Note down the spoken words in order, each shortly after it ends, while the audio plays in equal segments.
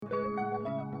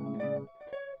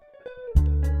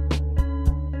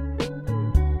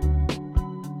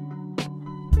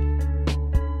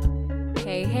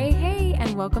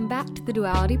welcome back to the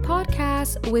Duality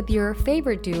Podcast with your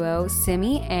favorite duo,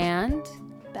 Simi and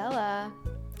Bella.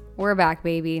 We're back,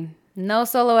 baby. No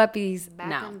solo eppies. Back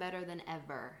now. and better than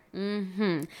ever.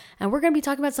 And we're going to be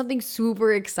talking about something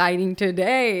super exciting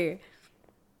today.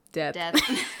 Death.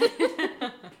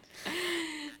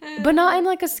 But not in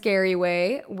like a scary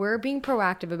way. We're being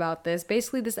proactive about this.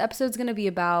 Basically, this episode's going to be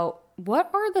about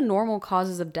what are the normal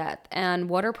causes of death and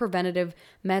what are preventative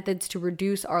methods to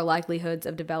reduce our likelihoods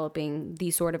of developing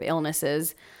these sort of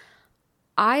illnesses.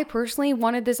 I personally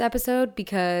wanted this episode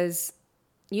because,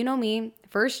 you know me,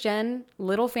 first gen,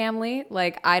 little family,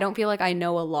 like I don't feel like I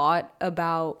know a lot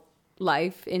about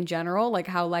life in general, like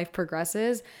how life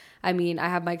progresses. I mean, I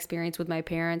have my experience with my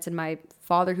parents and my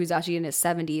father who's actually in his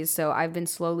 70s. So I've been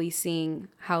slowly seeing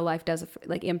how life does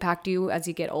like impact you as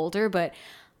you get older. But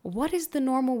what is the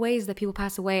normal ways that people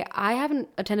pass away? I haven't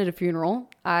attended a funeral.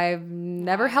 I've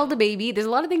never held a baby. There's a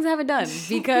lot of things I haven't done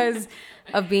because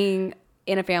of being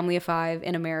in a family of 5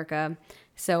 in America.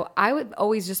 So I would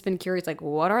always just been curious, like,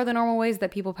 what are the normal ways that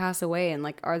people pass away? And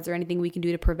like, is there anything we can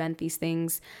do to prevent these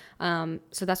things? So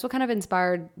that's what kind of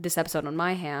inspired this episode on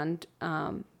my hand.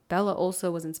 Bella also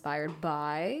was inspired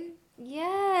by...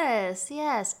 Yes.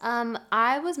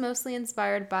 I was mostly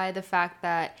inspired by the fact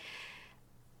that...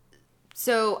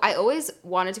 So I always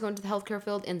wanted to go into the healthcare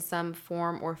field in some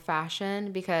form or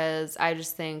fashion because I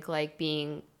just think like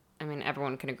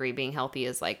everyone can agree being healthy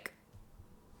is like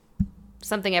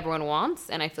something everyone wants.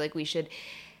 And I feel like we should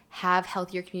have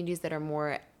healthier communities that are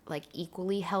more like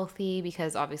equally healthy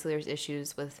because obviously there's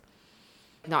issues with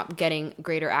not getting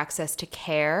greater access to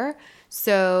care.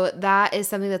 So that is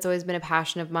something that's always been a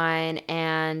passion of mine.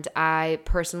 And I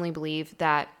personally believe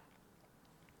that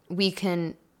we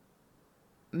can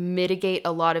mitigate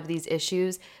a lot of these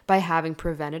issues by having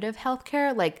preventative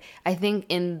healthcare. Like I think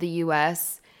in the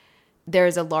US,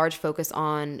 there's a large focus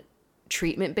on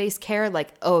treatment-based care.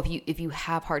 Like, oh, if you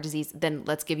have heart disease, then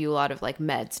let's give you a lot of like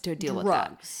meds to deal with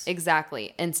that.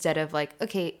 Exactly. Instead of like,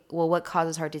 okay, well, what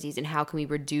causes heart disease and how can we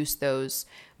reduce those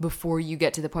before you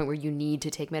get to the point where you need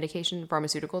to take medication,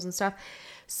 pharmaceuticals and stuff.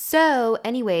 So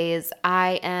anyways,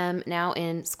 I am now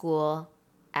in school,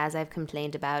 as I've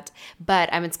complained about, but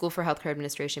I'm in school for healthcare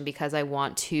administration because I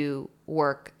want to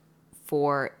work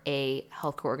for a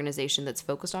healthcare organization that's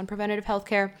focused on preventative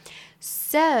healthcare.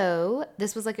 So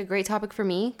this was like a great topic for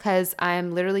me because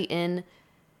I'm literally in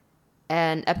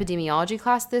an epidemiology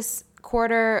class this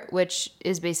quarter, which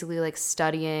is basically like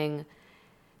studying,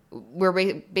 we're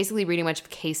basically reading a bunch of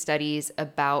case studies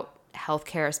about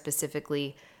healthcare,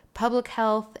 specifically public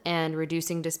health and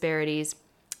reducing disparities,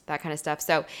 that kind of stuff.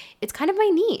 So it's kind of my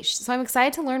niche. So I'm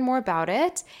excited to learn more about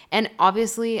it. And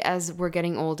obviously, as we're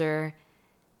getting older,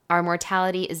 our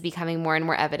mortality is becoming more and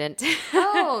more evident.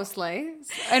 Oh, slay.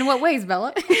 In what ways,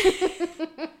 Bella?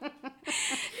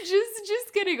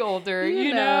 just getting older,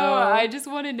 you know. I just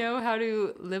want to know how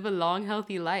to live a long,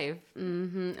 healthy life.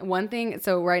 Mm-hmm. One thing,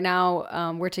 so right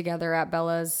now we're together at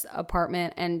Bella's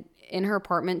apartment, and in her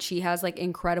apartment, she has like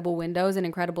incredible windows and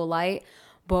incredible light,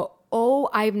 but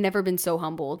I've never been so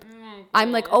humbled.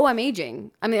 I'm like, I'm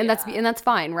aging. I mean, and that's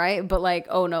fine, right? But like,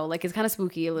 oh no, like it's kind of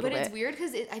spooky a little bit. But it's weird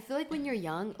because I feel like when you're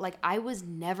young, like I was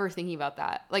never thinking about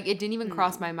that. Like it didn't even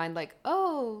cross my mind. Like,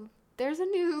 oh, there's a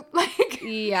new like.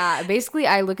 Yeah, basically,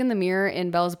 I look in the mirror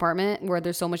in Bella's apartment where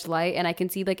there's so much light, and I can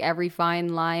see like every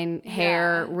fine line,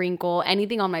 hair, wrinkle,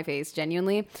 anything on my face,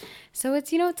 genuinely. So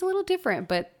it's it's a little different,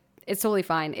 but it's totally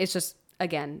fine. It's just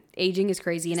again, aging is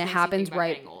crazy, and it happens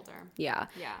right. Yeah.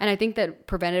 And I think that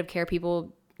preventative care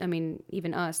people, I mean,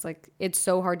 even us, like it's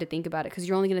so hard to think about it because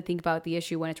you're only going to think about the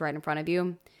issue when it's right in front of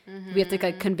you. Mm-hmm. We have to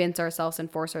like convince ourselves and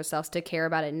force ourselves to care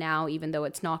about it now, even though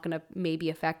it's not going to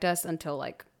maybe affect us until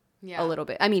like a little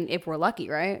bit. I mean, if we're lucky,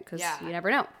 right? Because you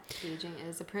never know. Aging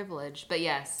is a privilege, but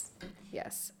yes.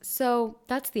 So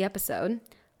that's the episode.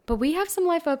 But we have some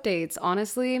life updates,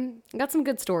 honestly. I got some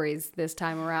good stories this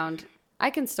time around. I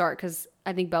can start because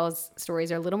I think Bella's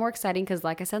stories are a little more exciting because,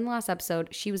 like I said in the last episode,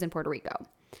 she was in Puerto Rico.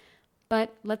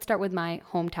 But let's start with my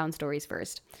hometown stories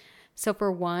first. So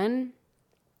for one,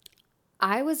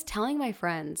 I was telling my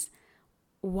friends,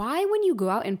 why when you go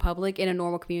out in public in a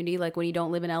normal community, like when you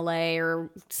don't live in LA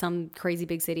or some crazy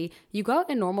big city, you go out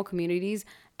in normal communities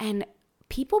and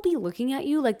people be looking at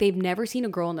you like they've never seen a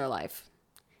girl in their life.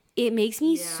 It makes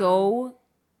me so...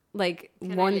 like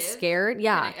scared.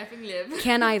 Yeah. Can I effing live?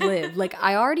 Can I live? Like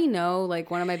I already know like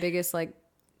one of my biggest like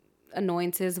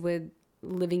annoyances with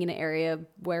living in an area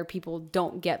where people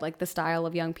don't get like the style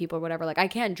of young people or whatever. Like I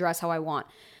can't dress how I want.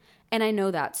 And I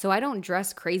know that. So I don't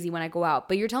dress crazy when I go out.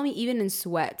 But you're telling me even in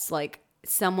sweats, like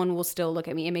someone will still look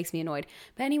at me. It makes me annoyed.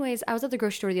 But anyways, I was at the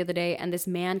grocery store the other day and this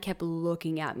man kept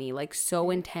looking at me like so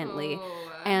intently.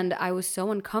 And I was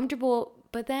so uncomfortable.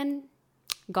 But then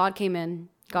God came in.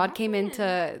 God came in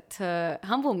to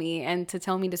humble me and to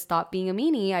tell me to stop being a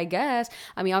meanie, I guess.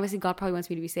 I mean, obviously God probably wants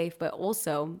me to be safe, but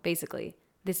also basically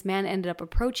this man ended up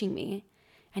approaching me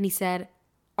and he said,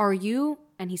 "Are you?"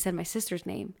 And he said my sister's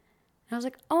name. And I was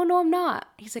like, "Oh, no, I'm not."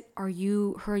 He's like, "Are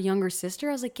you her younger sister?"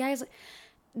 I was like, "Yeah." He's like,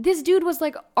 this dude was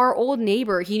like our old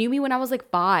neighbor. He knew me when I was like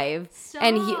 5. Stop.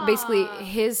 And he basically,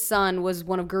 his son was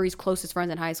one of Guri's closest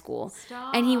friends in high school.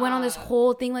 Stop. And he went on this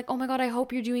whole thing like, "Oh my God, I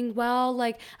hope you're doing well.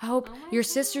 Like, I hope your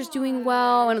sister's doing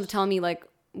well." And telling me like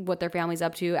what their family's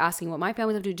up to, asking what my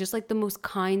family's up to. Just like the most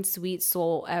kind, sweet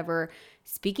soul ever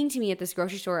speaking to me at this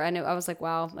grocery store. And I was like,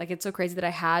 wow, like it's so crazy that I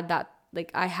had that,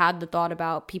 like I had the thought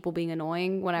about people being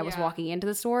annoying when I was walking into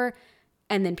the store.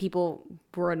 And then people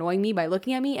were annoying me by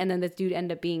looking at me. And then this dude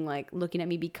ended up being like looking at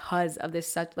me because of this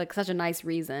such a nice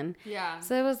reason. Yeah.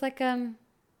 So it was like,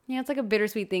 it's like a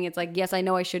bittersweet thing. It's like, yes, I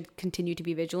know I should continue to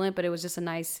be vigilant, but it was just a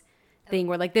nice thing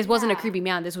where like, this wasn't a creepy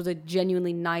man. This was a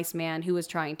genuinely nice man who was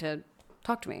trying to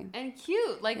talk to me. And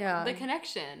cute. Like the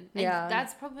connection. And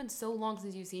that's probably been so long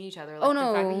since you've seen each other. Like, oh,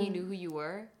 no. The fact that he knew who you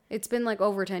were. It's been like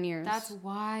over 10 years. That's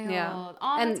wild. Yeah.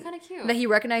 Oh, and that's kind of cute. That he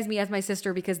recognized me as my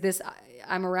sister because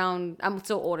I'm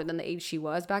still older than the age she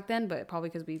was back then, but probably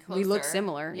because we look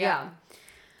similar. Yeah.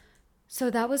 So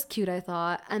that was cute, I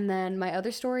thought. And then my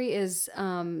other story is,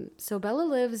 so Bella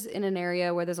lives in an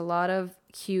area where there's a lot of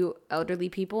cute elderly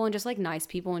people and just like nice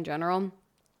people in general.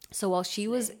 So while she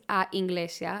was at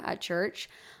Iglesia, at church,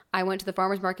 I went to the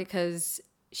farmer's market because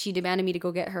she demanded me to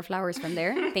go get her flowers from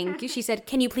there. Thank you. She said,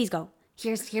 "Can you please go?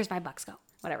 Here's $5. Go."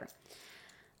 Whatever.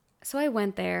 So I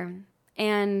went there,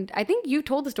 and I think you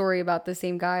told the story about the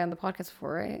same guy on the podcast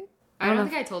before, right? I don't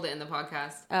think I told it in the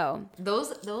podcast. Oh.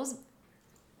 Those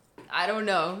I don't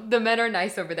know. The men are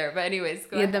nice over there, but anyways,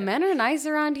 go ahead. The men are nice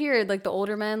around here. Like the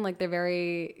older men, like they're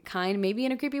very kind, maybe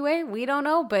in a creepy way. We don't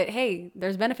know, but hey,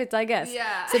 there's benefits, I guess.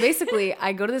 Yeah. So basically,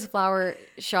 I go to this flower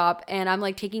shop and I'm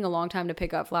like taking a long time to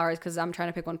pick up flowers because I'm trying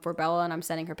to pick one for Bella and I'm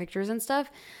sending her pictures and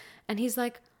stuff. And he's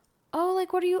like, "Oh,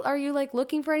 like, are you like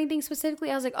looking for anything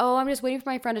specifically?" I was like, "Oh, I'm just waiting for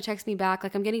my friend to text me back.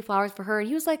 Like, I'm getting flowers for her." And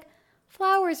he was like,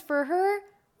 "Flowers for her?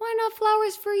 Why not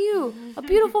flowers for you? A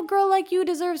beautiful girl like you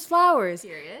deserves flowers."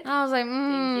 Period. And I was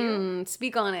like,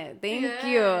 speak on it. Thank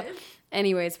you.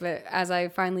 Anyways, but as I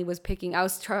finally was picking, I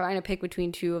was trying to pick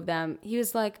between two of them. He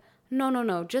was like,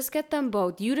 no, just get them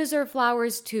both. You deserve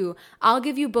flowers too. I'll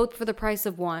give you both for the price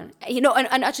of one. You know,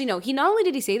 and actually, no, he not only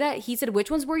did he say that, he said, "Which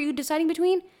ones were you deciding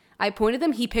between?" I pointed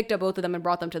them. He picked up both of them and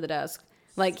brought them to the desk.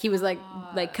 Like he was like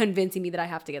convincing me that I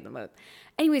have to get them both.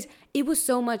 Anyways, it was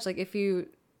so much. Like if you,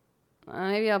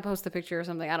 maybe I'll post a picture or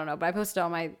something. I don't know. But I posted it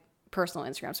on my personal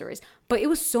Instagram stories. But it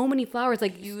was so many flowers.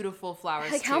 Like beautiful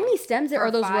flowers. Like too. how many stems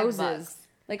are those $5. roses?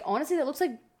 Like honestly, that looks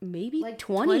like maybe like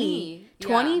 20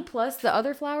 plus the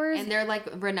other flowers. And they're like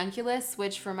ranunculus,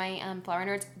 which for my flower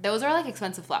nerds, those are like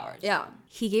expensive flowers. Yeah.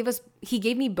 He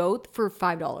gave me both for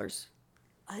 $5.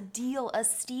 A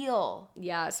steal.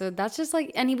 Yeah, so that's just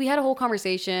like, and we had a whole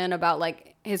conversation about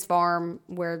like his farm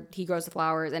where he grows the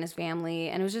flowers and his family,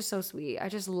 and it was just so sweet. I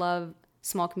just love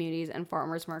small communities and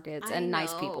farmers markets and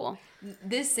nice people.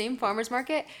 This same farmers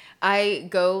market, I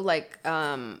go like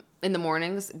in the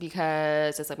mornings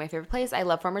because it's like my favorite place. I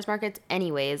love farmers markets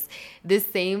anyways. This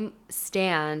same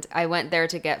stand, I went there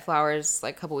to get flowers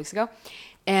like a couple weeks ago,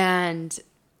 and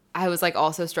I was like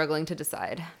also struggling to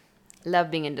decide.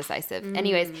 Love being indecisive.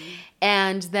 Anyways,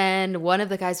 and then one of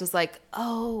the guys was like,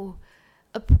 "Oh,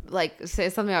 like say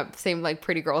something about same like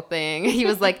pretty girl thing." He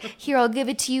was like, "Here, I'll give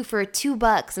it to you for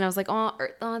 $2." And I was like, "Oh,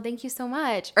 thank you so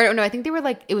much." Or no, I think they were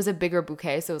like, it was a bigger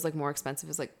bouquet, so it was like more expensive. It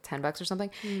was like $10 or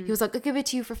something. He was like, "I'll give it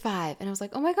to you for $5." And I was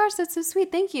like, "Oh my gosh, that's so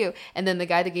sweet. Thank you." And then the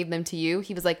guy that gave them to you,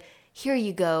 he was like, "Here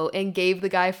you go," and gave the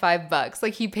guy $5.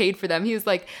 Like he paid for them. He was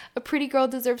like, "A pretty girl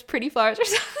deserves pretty flowers," or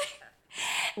something.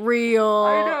 Real.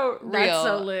 I know. Real. That's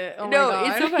so lit. Oh no, my God.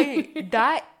 it's so funny.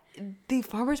 That the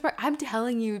farmers market, I'm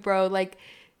telling you, bro, like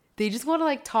they just want to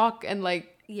like talk and like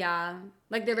yeah,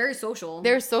 like they're very social.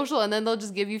 They're social, and then they'll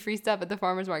just give you free stuff at the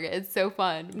farmers market. It's so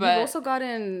fun. But you've also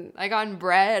gotten I gotten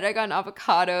bread, I gotten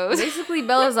avocados. Basically,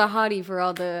 Bella's a hottie for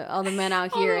all the men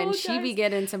out here, and she be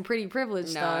getting some pretty privileged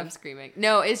stuff. No, I'm screaming.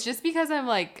 No, it's just because I'm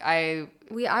like I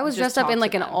was dressed up in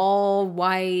like an all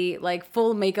white, like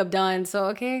full makeup done. So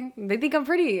okay, they think I'm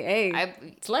pretty. Hey,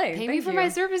 slay. Pay me for my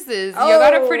services. Oh, you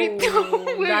got a pretty.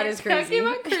 That is crazy. That came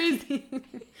out crazy.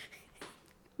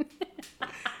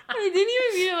 I didn't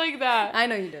even mean it like that. I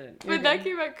know you didn't. But that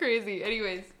came out crazy.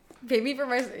 Anyways, Baby for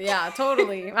my, yeah,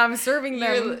 totally. I'm serving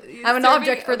them. You're I'm an serving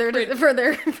object for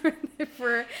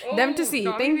for them to see.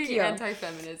 Thank you.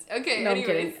 Anti-feminist. Okay. No, I'm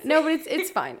kidding. No, but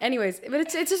it's fine. Anyways, but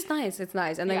it's just nice. It's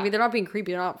nice, and Yeah. they're not being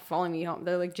creepy. They're not following me home.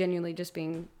 They're like genuinely just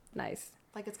being nice.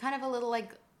 Like it's kind of a little like,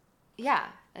 yeah,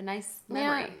 a nice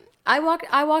memory. Yeah. I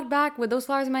walked back with those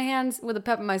flowers in my hands with a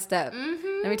pep in my step.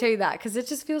 Let me tell you that, because it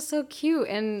just feels so cute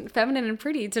and feminine and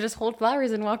pretty to just hold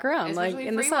flowers and walk around Especially like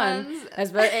in the free sun.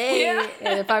 ones. Hey,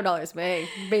 Yeah. $5, but hey,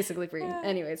 basically free.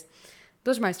 Anyways,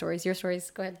 those are my stories. Your stories.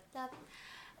 Go ahead.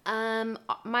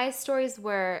 My stories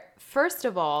were, first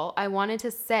of all, I wanted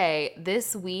to say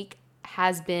this week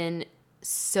has been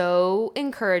so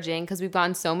encouraging because we've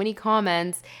gotten so many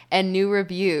comments and new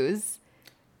reviews.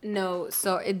 No,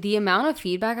 so the amount of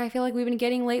feedback I feel like we've been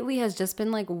getting lately has just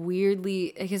been like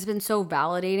weirdly, it has been so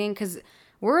validating because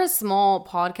we're a small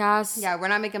podcast. Yeah, we're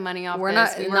not making money off We're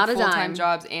this. not- We not work a full-time dime.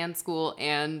 jobs and school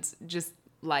and just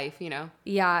life, you know?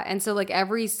 Yeah, and so like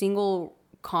every single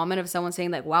comment of someone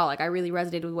saying like, wow, like I really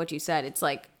resonated with what you said, it's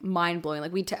like mind blowing.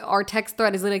 Like our text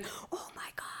thread is like, oh my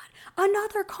God,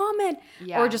 another comment.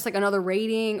 Yeah. Or just like another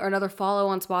rating or another follow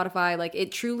on Spotify. Like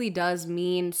it truly does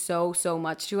mean so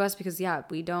much to us because yeah,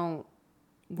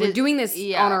 we're doing this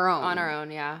on our own. On our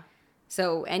own, yeah.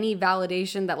 So any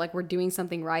validation that like we're doing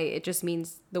something right, it just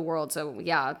means the world. So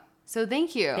yeah, So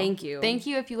thank you. Thank you. Thank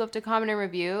you if you left a comment and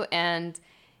review. And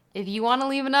if you want to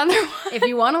leave another one. if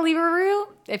you want to leave a review,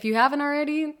 if you haven't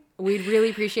already, we'd really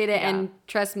appreciate it. Yeah. And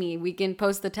trust me, we can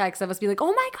post the text of us be like,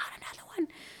 oh my God, another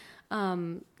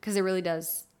one. Because it really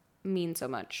does mean so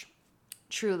much.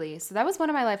 Truly. So that was one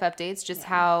of my life updates, just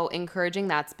how encouraging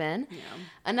that's been. Yeah.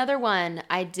 Another one,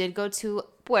 I did go to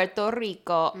Puerto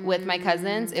Rico with my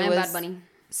cousins. It And was Bad Bunny.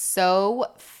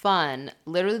 so fun.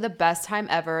 Literally the best time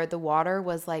ever. The water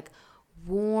was like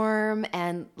warm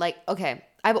and like, okay,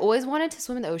 I've always wanted to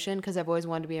swim in the ocean because I've always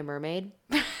wanted to be a mermaid.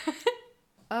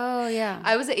 Oh, yeah.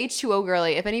 I was an H2O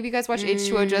girly. If any of you guys watch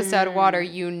H2O Just Out of Water,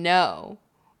 you know.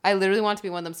 I literally want to be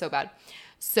one of them so bad.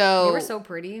 So They were so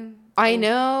pretty. I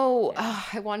know. Oh,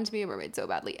 I wanted to be a mermaid so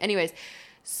badly. Anyways,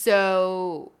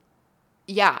 so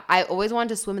yeah, I always wanted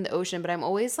to swim in the ocean, but I'm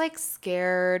always like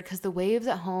scared because the waves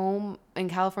at home in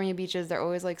California beaches, they're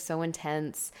always like so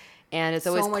intense and it's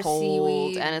So always much cold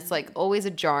seaweed. and it's like always a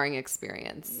jarring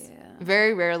experience. Yeah.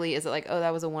 Very rarely is it like, oh,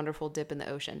 that was a wonderful dip in the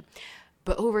ocean.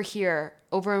 But over here,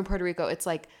 over in Puerto Rico, it's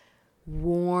like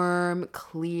warm,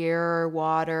 clear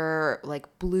water,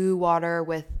 like blue water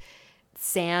with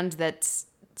sand that's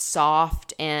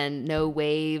soft and no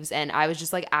waves. And I was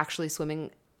just like actually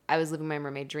swimming. I was living my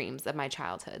mermaid dreams of my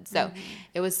childhood. So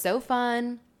it was so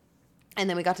fun. And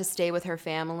then we got to stay with her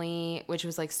family, which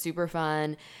was like super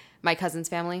fun. My cousin's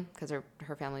family, because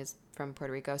her family's from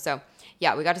Puerto Rico. So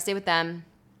yeah, we got to stay with them.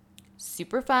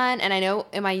 Super fun. And I know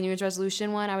in my New Year's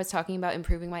resolution one, I was talking about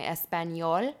improving my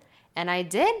Espanol. And I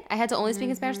did. I had to only speak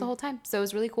in Spanish the whole time. So it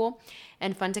was really cool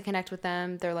and fun to connect with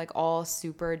them. They're like all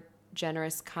super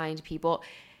generous, kind people.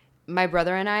 My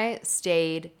brother and I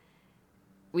stayed.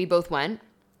 We both went.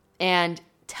 And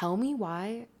tell me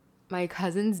why my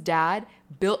cousin's dad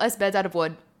built us beds out of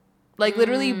wood. Like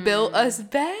literally built us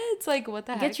beds. Like what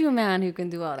the heck? Get you a man who can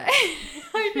do all that.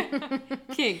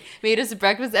 King made us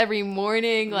breakfast every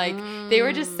morning. Like they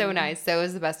were just so nice. So it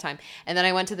was the best time. And then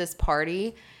I went to this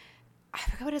party. I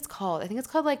forgot what it's called. I think it's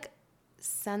called like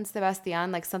San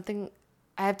Sebastian, like something.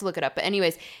 I have to look it up. But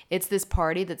anyways, it's this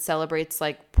party that celebrates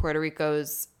like Puerto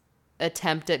Rico's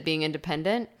attempt at being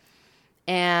independent.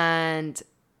 And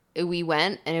we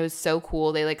went and it was so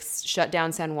cool. They like shut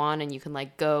down San Juan and you can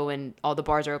like go and all the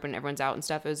bars are open and everyone's out and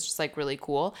stuff. It was just like really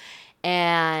cool.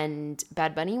 And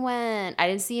Bad Bunny went. I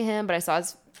didn't see him, but I saw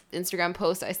his Instagram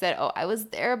post. I said, oh, I was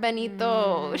there,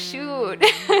 Benito. Shoot.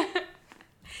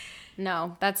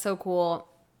 No, that's so cool.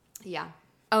 Yeah.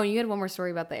 Oh, and you had one more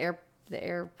story about the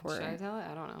airport. Should I tell it?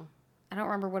 I don't know. I don't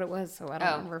remember what it was, so I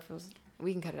don't remember if it was.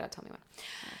 We can cut it out. Tell me when.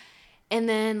 And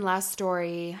then last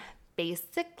story,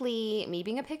 basically me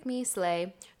being a pick-me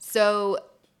slay. So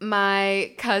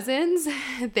my cousins,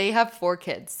 they have 4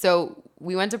 kids. So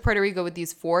we went to Puerto Rico with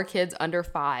these 4 kids under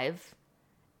 5.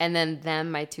 And then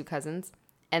my 2 cousins.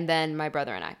 And then my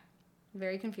brother and I.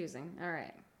 Very confusing. All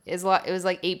right. It was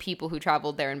like 8 people who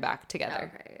traveled there and back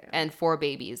together. Okay, yeah. And 4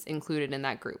 babies included in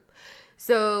that group.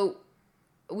 So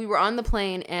we were on the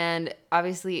plane and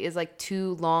obviously it's like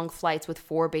 2 long flights with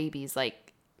 4 babies.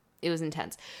 Like it was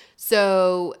intense.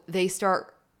 So they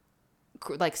start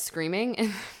like screaming in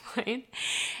the plane.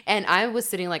 And I was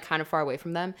sitting like kind of far away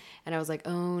from them. And I was like,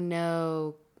 oh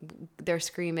no, they're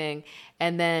screaming.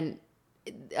 And then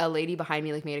a lady behind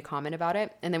me like made a comment about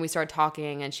it. And then we started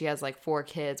talking and she has like 4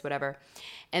 kids, whatever.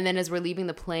 And then as we're leaving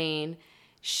the plane,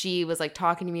 she was like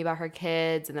talking to me about her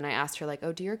kids, and then I asked her like,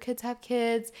 oh, do your kids have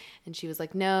kids? And she was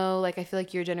like, no, like I feel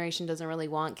like your generation doesn't really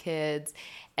want kids.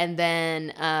 And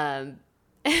then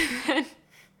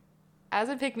as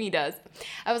a pick me does,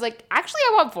 I was like, actually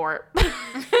I want 4.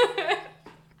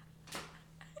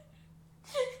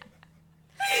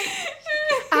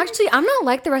 Actually, I'm not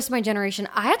like the rest of my generation.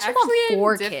 I actually want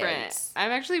 4 kids.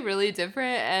 I'm actually really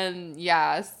different, and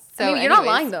yeah. So I mean, you're not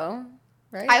lying though,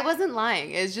 right? I wasn't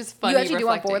lying. It's just funny. You actually do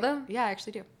want reflecting. 4 though? Yeah, I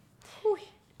actually do.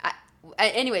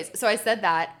 Anyways, so I said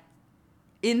that.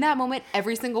 In that moment,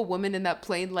 every single woman in that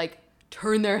plane like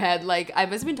turned their head. Like I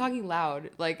must have been talking loud.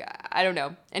 Like I don't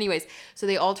know. Anyways, so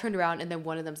they all turned around, and then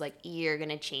one of them's like, "You're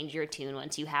gonna change your tune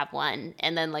once you have one."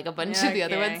 And then like a bunch of the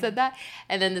other ones said that.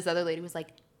 And then this other lady was like,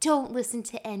 "Don't listen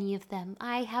to any of them.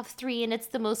 I have 3, and it's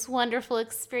the most wonderful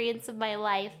experience of my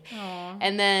life." Aww.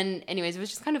 And then, anyways, it was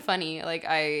just kind of funny. Like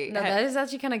that is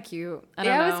actually kind of cute. I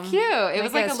don't know. It was cute. It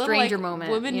was like a stranger little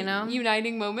moment, woman you know,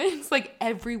 uniting moment. It's like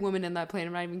every woman in that plane.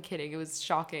 I'm not even kidding. It was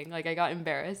shocking. Like I got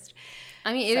embarrassed.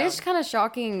 I mean, it is kind of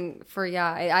shocking for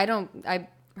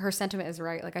her sentiment is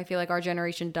right. Like I feel like our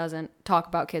generation doesn't talk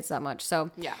about kids that much.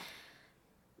 So yeah.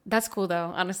 That's cool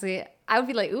though. Honestly, I would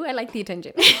be like, ooh, I like the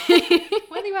attention.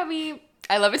 One thing about me,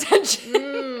 I love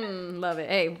attention. Love it.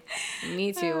 Hey,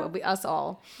 me too. Us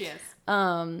all. Yes.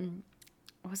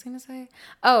 What was I gonna say?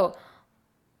 Oh,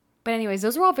 but anyways,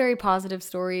 those are all very positive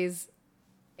stories.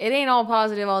 It ain't all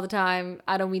positive all the time.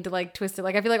 I don't mean to like twist it.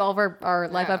 Like I feel like all of our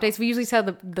life updates, we usually tell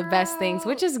the best things,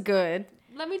 which is good.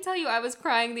 Let me tell you, I was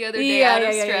crying the other day out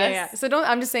of stress. Yeah. So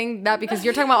I'm just saying that because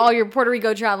you're talking about all your Puerto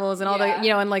Rico travels and all the,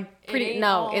 and like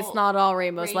it's not all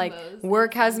rainbows. Like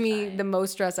work has me the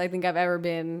most stressed I think I've ever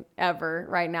been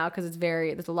right now because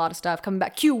there's a lot of stuff coming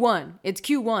back. Q1. It's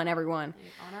Q1, everyone.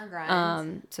 On our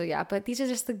grind. So yeah, but these are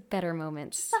just the better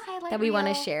moments that we want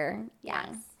to share. Yeah.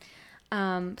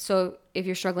 Yes. So if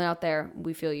you're struggling out there,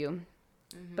 we feel you.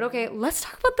 Mm-hmm. But okay, let's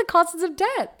talk about the causes of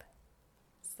death.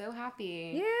 So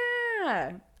happy.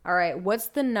 Yeah. All right. What's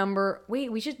the number?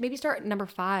 Wait, we should maybe start at number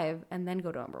 5 and then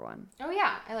go to number 1. Oh,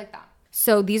 yeah. I like that.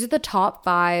 So these are the top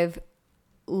 5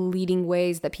 leading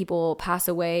ways that people pass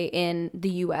away in the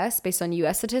U.S. based on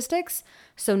U.S. statistics.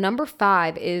 So number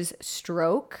 5 is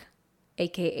stroke,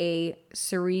 aka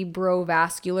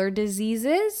cerebrovascular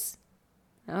diseases.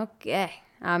 Okay.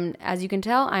 As you can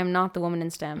tell, I'm not the woman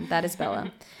in STEM. That is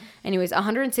Bella. Anyways,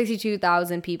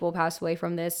 162,000 people pass away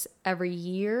from this every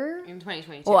year. In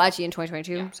 2022. Well, actually in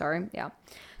 2022. Yeah. Sorry. Yeah.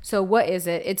 So what is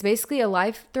it? It's basically a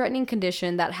life-threatening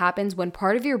condition that happens when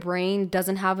part of your brain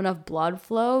doesn't have enough blood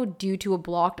flow due to a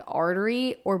blocked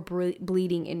artery or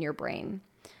bleeding in your brain.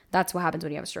 That's what happens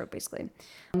when you have a stroke, basically.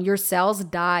 Your cells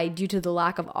die due to the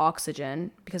lack of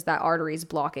oxygen because that artery is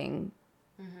blocking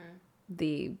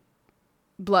the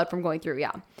blood from going through.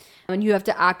 Yeah. And you have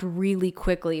to act really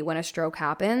quickly when a stroke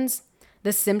happens.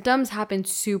 The symptoms happen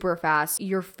super fast.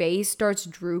 Your face starts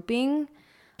drooping.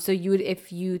 So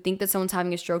if you think that someone's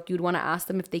having a stroke, you'd want to ask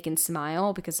them if they can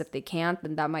smile, because if they can't,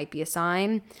 then that might be a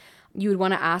sign. You would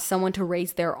want to ask someone to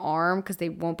raise their arm because they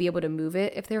won't be able to move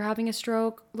it if they're having a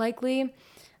stroke, likely.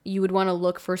 You would want to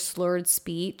look for slurred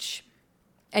speech.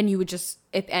 And you would just,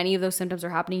 if any of those symptoms are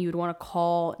happening, you would want to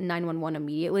call 911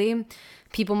 immediately.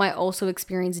 People might also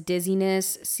experience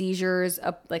dizziness, seizures,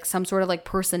 like some sort of like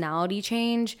personality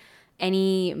change,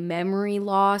 any memory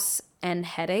loss, and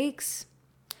headaches.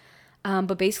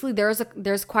 But basically,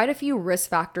 there's quite a few risk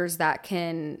factors that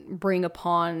can bring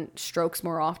upon strokes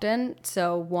more often.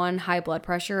 So one, high blood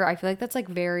pressure. I feel like that's like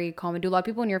very common. Do a lot of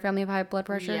people in your family have high blood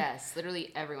pressure? Yes,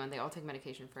 literally everyone. They all take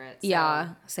medication for it. So.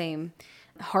 Yeah, same.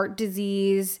 Heart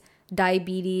disease,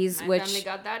 diabetes, My family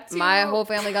got that too. My whole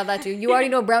family got that too. You already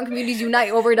know brown communities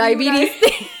unite over diabetes.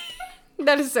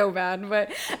 That is so bad. But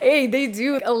hey, they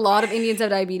do. A lot of Indians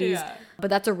have diabetes. Yeah. But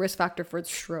that's a risk factor for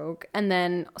stroke. And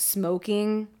then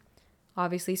smoking.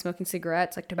 Obviously, smoking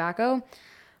cigarettes, like tobacco.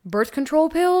 Birth control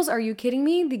pills? Are you kidding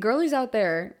me? The girlies out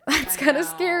there. That's kind of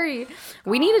scary. Gosh,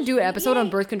 we need to do an episode on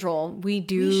birth control. We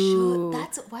do. We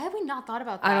should. Why have we not thought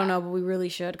about that? I don't know, but we really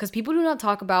should. Because people do not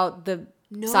talk about the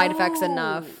side effects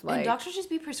enough. And doctors just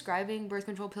be prescribing birth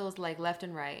control pills like left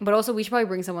and right. But also, we should probably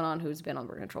bring someone on who's been on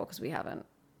birth control because we haven't.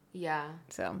 Yeah.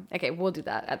 So, okay, we'll do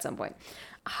that at some point.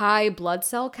 High blood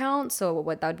cell count. So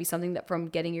that would be something that from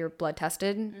getting your blood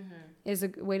tested is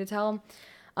a way to tell.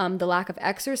 The lack of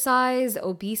exercise,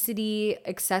 obesity,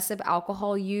 excessive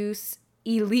alcohol use,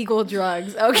 illegal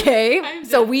drugs. Okay.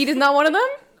 So weed is not one of them?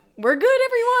 We're good,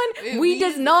 everyone. Weed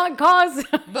does not cause...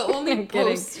 But only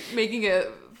post making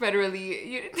it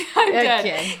federally... I'm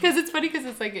dead. Because it's funny because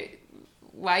it's like...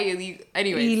 why illegal?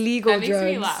 Anyways, illegal that makes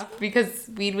me drugs. laugh because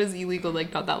weed was illegal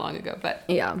like not that long ago. But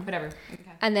Yeah. whatever.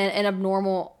 Okay. And then an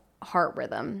abnormal heart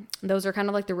rhythm. Those are kind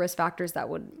of like the risk factors that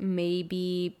would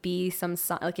maybe be some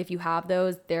sign. Like if you have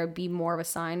those, there'd be more of a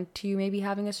sign to you maybe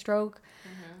having a stroke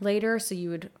later. So you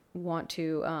would want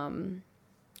to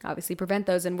obviously prevent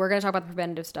those. And we're going to talk about the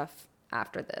preventative stuff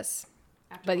after this.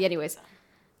 But anyways,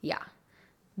 yeah.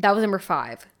 That was number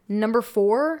 5. Number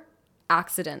 4,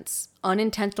 accidents,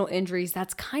 unintentional injuries.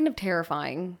 That's kind of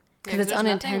terrifying because it's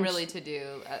unintentional. Nothing really to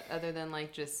do other than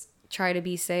like just try to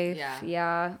be safe.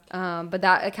 Yeah. But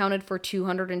that accounted for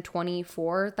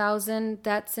 224,000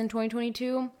 deaths in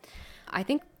 2022. I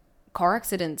think car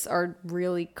accidents are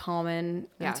really common.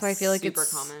 That's why I feel like super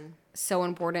it's common. so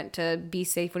important to be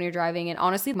safe when you're driving. And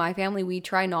honestly, my family, we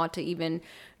try not to even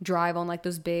drive on like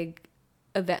those big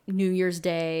event, New Year's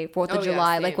Day, 4th of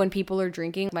July, like when people are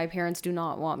drinking. My parents do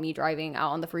not want me driving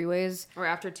out on the freeways. Or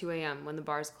after 2 a.m. when the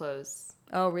bars close.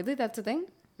 Oh, really? That's a thing?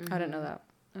 I didn't know that.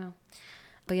 Oh.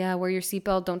 But yeah, wear your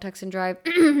seatbelt, don't text and drive.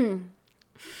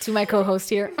 To my co-host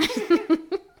here.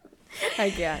 I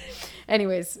can't.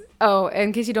 Anyways,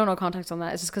 in case you don't know context on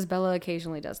that, it's just because Bella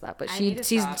occasionally does that. But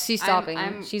she's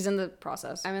stopping. She's in the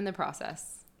process. I'm in the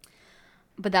process.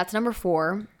 But that's number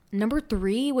 4. Number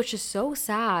 3, which is so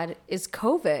sad, is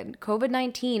COVID.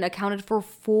 COVID-19 accounted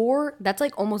for that's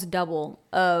like almost double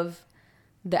of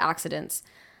the accidents.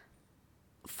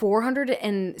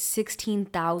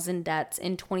 416,000 deaths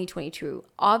in 2022.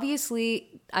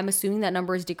 Obviously, I'm assuming that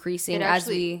number is decreasing this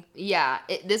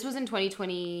was in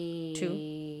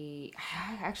 2022.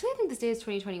 Actually, I think this day is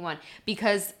 2021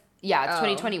 because it's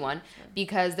 2021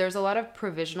 because there's a lot of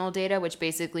provisional data, which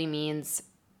basically means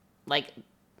like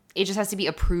it just has to be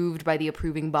approved by the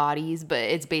approving bodies, but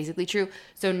it's basically true.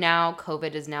 So now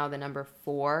COVID is now the number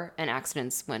 4 and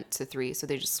accidents went to 3. So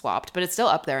they just swapped, but it's still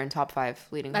up there in top 5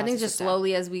 leading. I think just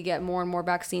slowly as we get more and more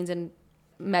vaccines and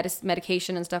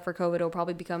medication and stuff for COVID, it'll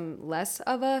probably become less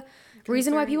of a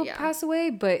reason why people pass away.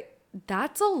 But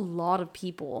that's a lot of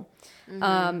people.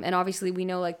 And obviously we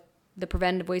know like the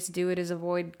preventative ways to do it is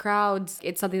avoid crowds.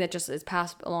 It's something that just is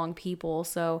passed along people.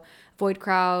 So avoid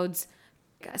crowds,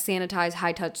 sanitize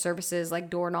high touch surfaces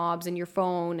like doorknobs and your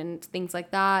phone and things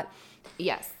like that.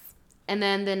 Yes. And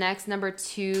then the next number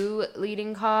 2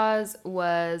 leading cause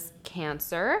was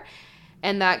cancer,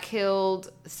 and that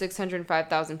killed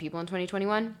 605,000 people in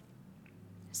 2021.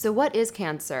 So what is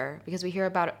cancer? Because we hear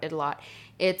about it a lot.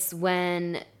 It's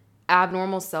when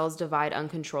abnormal cells divide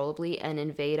uncontrollably and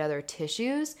invade other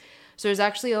tissues. So there's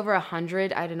actually over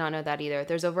 100, I did not know that either.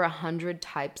 There's over 100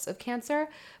 types of cancer,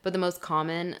 but the most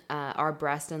common are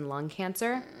breast and lung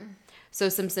cancer. So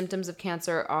some symptoms of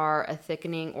cancer are a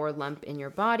thickening or lump in your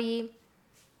body,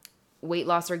 weight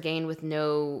loss or gain with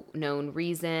no known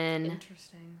reason.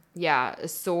 Interesting. Yeah, a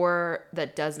sore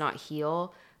that does not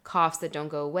heal, coughs that don't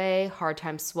go away, hard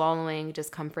time swallowing,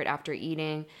 discomfort after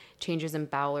eating, changes in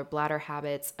bowel or bladder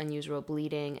habits, unusual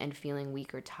bleeding, and feeling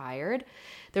weak or tired.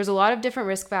 There's a lot of different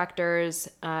risk factors.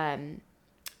 One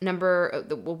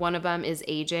of them is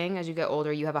aging. As you get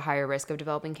older, you have a higher risk of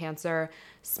developing cancer.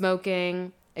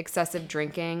 Smoking, excessive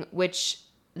drinking, which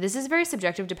this is very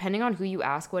subjective depending on who you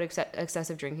ask what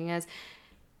excessive drinking is.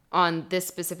 On this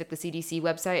specific, the CDC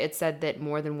website, it said that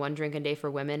more than 1 drink a day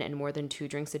for women and more than 2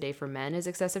 drinks a day for men is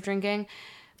excessive drinking.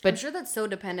 But I'm sure that's so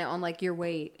dependent on like your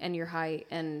weight and your height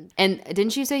and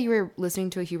didn't you say you were listening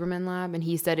to a Huberman Lab and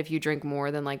he said if you drink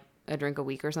more than like a drink a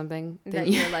week or something, that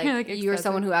you're like you're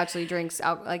someone who actually drinks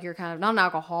like you're kind of not an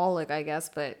alcoholic, I guess,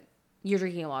 but you're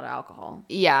drinking a lot of alcohol.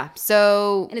 Yeah.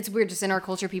 So and it's weird just in our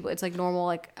culture, people it's like normal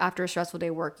like after a stressful day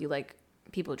of work, you like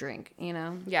people drink, you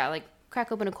know? Yeah, like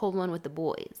crack open a cold one with the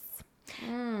boys.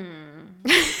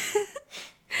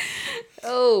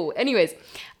 Anyways.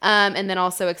 And then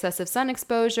also excessive sun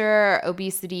exposure,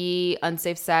 obesity,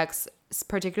 unsafe sex,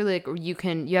 particularly like you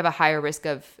have a higher risk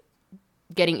of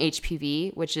getting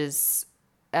HPV, which is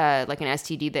like an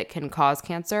STD that can cause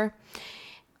cancer.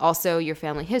 Also your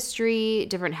family history,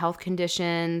 different health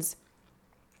conditions.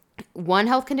 One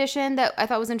health condition that I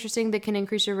thought was interesting that can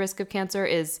increase your risk of cancer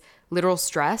is literal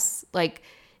stress. Like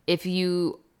if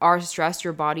you are stressed,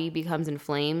 your body becomes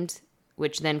inflamed,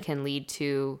 which then can lead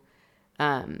to,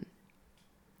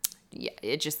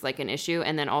 it's just like an issue.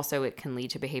 And then also it can lead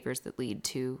to behaviors that lead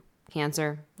to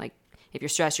cancer. Like if you're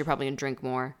stressed, you're probably going to drink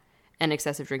more, and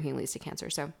excessive drinking leads to cancer.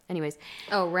 So anyways.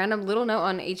 Oh, random little note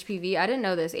on HPV. I didn't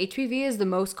know this. HPV is the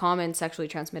most common sexually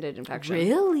transmitted infection.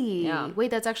 Really? Yeah.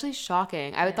 Wait, that's actually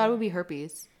shocking. I thought it would be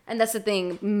herpes. And that's the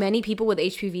thing. Many people with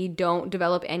HPV don't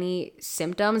develop any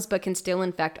symptoms, but can still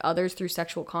infect others through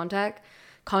sexual contact.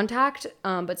 contact,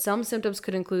 but some symptoms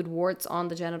could include warts on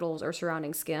the genitals or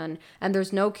surrounding skin. And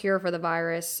there's no cure for the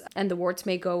virus, and the warts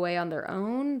may go away on their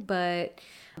own, but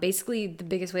basically the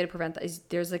biggest way to prevent that is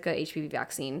there's like a HPV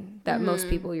vaccine that most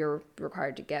people you're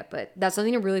required to get. But that's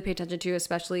something to really pay attention to,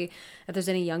 especially if there's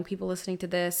any young people listening to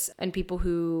this and people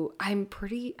who I'm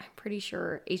pretty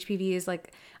sure HPV is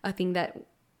like a thing that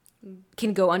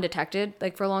can go undetected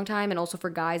like for a long time. And also for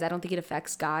guys, I don't think it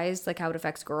affects guys like how it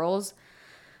affects girls.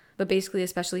 But basically,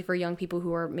 especially for young people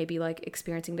who are maybe like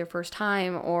experiencing their first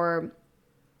time or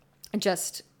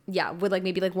just with like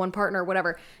maybe like one partner or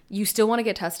whatever, you still want to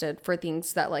get tested for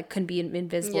things that like can be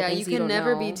invisible. Yeah, things you can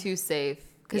never know. be too safe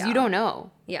because you don't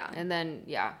know. Yeah. And then,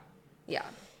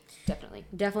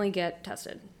 definitely get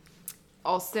tested.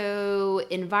 Also,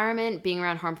 environment, being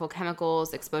around harmful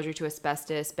chemicals, exposure to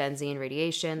asbestos, benzene,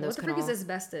 radiation. Those What the frick is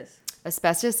asbestos?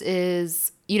 Asbestos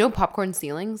is, popcorn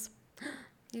ceilings.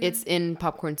 Yeah. It's in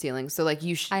popcorn ceilings. So like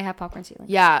I have popcorn ceilings.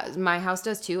 Yeah, my house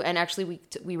does too. And actually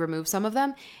we remove some of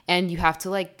them and you have to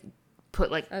like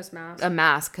put like a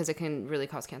mask because it can really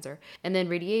cause cancer. And then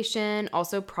radiation,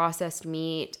 also processed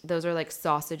meat. Those are like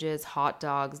sausages, hot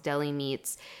dogs, deli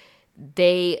meats.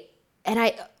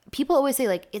 People always say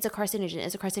like, it's a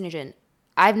carcinogen.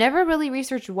 I've never really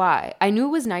researched why. I knew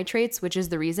it was nitrates, which is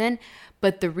the reason.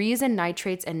 But the reason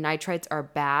nitrates and nitrites are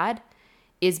bad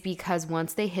is because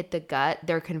once they hit the gut,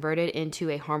 they're converted into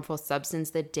a harmful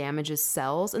substance that damages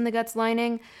cells in the gut's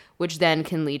lining, which then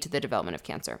can lead to the development of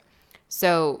cancer.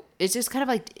 So it's just kind of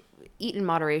like eat in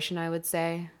moderation, I would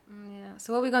say. Yeah.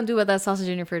 So what are we going to do with that sausage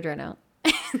in your fridge right now?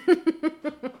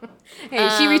 Hey,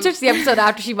 she researched the episode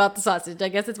after she bought the sausage. I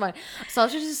guess it's fine.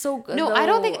 Sausage is so good. No, though. I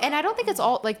don't think it's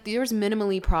all like there's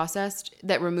minimally processed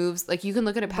that removes like you can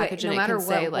look at a package and it can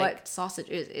say like what sausage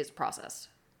is processed.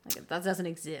 Like that doesn't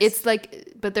exist. It's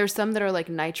like, but there's some that are like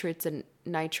nitrates and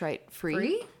nitrite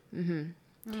free.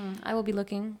 I will be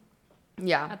looking.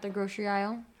 Yeah. At the grocery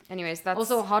aisle. Anyways, that's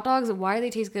also hot dogs. Why do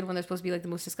they taste good when they're supposed to be like the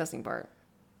most disgusting part?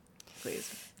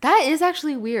 Please. That is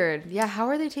actually weird. Yeah, how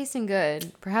are they tasting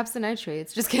good? Perhaps the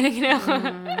nitrates. Just kidding.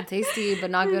 Tasty, but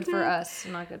not good for us.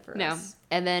 Not good for us. No.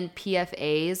 And then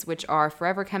PFAs, which are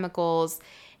forever chemicals,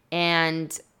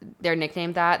 and they're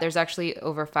nicknamed that. There's actually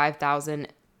over 5,000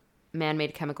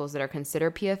 man-made chemicals that are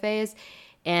considered PFAs,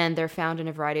 and they're found in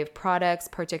a variety of products,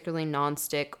 particularly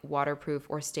non-stick, waterproof,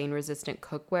 or stain-resistant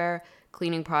cookware,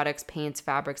 cleaning products, paints,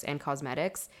 fabrics, and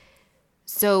cosmetics.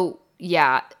 So,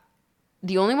 yeah,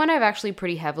 the only one I've actually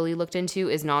pretty heavily looked into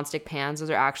is non-stick pans. Those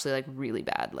are actually, like, really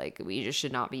bad. Like, we just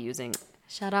should not be using...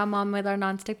 Shout out, Mom, with our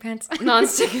non-stick pans.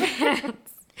 Non-stick pans.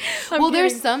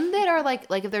 There's some that are, like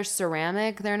if they're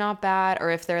ceramic, they're not bad,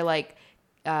 or if they're, like,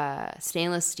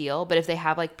 stainless steel, but if they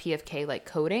have like PFK like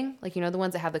coating, like the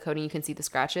ones that have the coating you can see the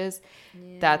scratches,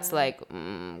 that's like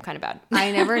kind of bad.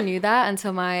 I never knew that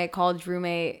until my college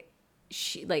roommate,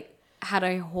 she like had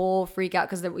a whole freak out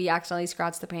because we accidentally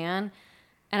scratched the pan,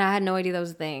 and I had no idea that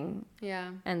was a thing. Yeah,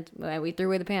 and we threw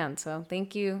away the pan, so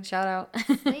thank you, shout out.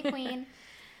 Slay queen.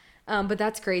 But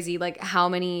that's crazy, like how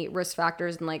many risk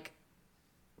factors and like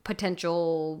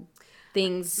potential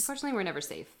things. Unfortunately, we're never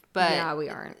safe. But yeah, we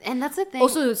aren't. And that's the thing.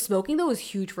 Also, smoking, though, is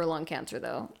huge for lung cancer,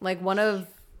 though. Like, one of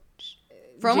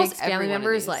Jake's family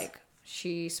members, like,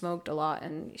 she smoked a lot,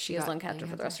 and she has lung cancer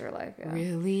for the rest of her life. Yeah.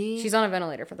 Really? She's on a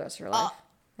ventilator for the rest of her life.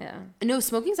 Yeah. No,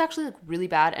 smoking's actually, like, really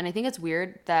bad, and I think it's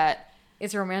weird that...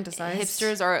 It's romanticized.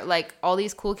 Hipsters are, like, all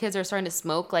these cool kids are starting to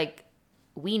smoke, like...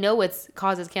 We know what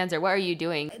causes cancer. What are you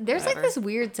doing? There's, like, this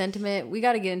weird sentiment. We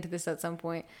got to get into this at some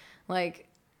point. Like,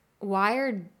 why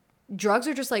are... Drugs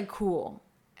are just, like, cool.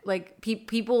 Like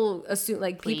people assume,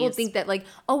 like people think that like,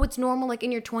 oh, it's normal like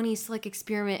in your 20s to like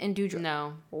experiment and do drugs.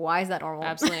 No. Why is that normal?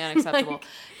 Absolutely unacceptable. Like,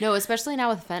 no, especially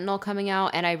now with fentanyl coming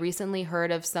out. And I recently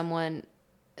heard of someone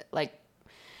like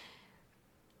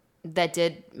that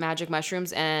did magic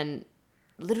mushrooms and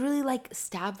literally like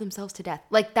stabbed themselves to death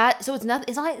like that. So it's not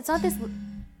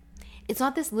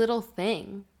this little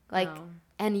thing like,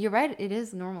 and you're right. It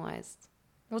is normalized.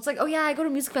 Well, it's like, oh yeah, I go to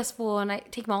a music festival and I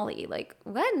take Molly. Like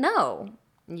what? No.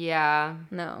 Yeah.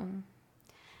 No.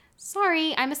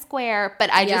 Sorry, I'm a square, but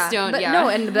I just don't. But no,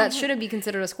 and that shouldn't be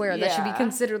considered a square. Yeah. That should be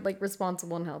considered like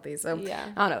responsible and healthy. So yeah.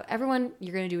 I don't know. Everyone,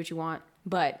 you're gonna do what you want,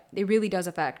 but it really does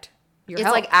affect your health.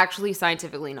 It's like actually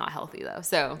scientifically not healthy though.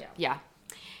 So yeah.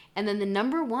 And then the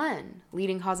number one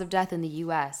leading cause of death in the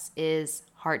U.S. is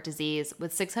heart disease,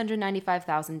 with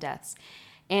 695,000 deaths.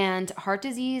 And heart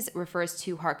disease refers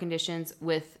to heart conditions,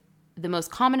 with the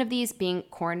most common of these being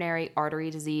coronary artery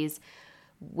disease,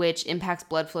 which impacts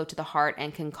blood flow to the heart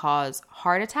and can cause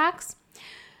heart attacks.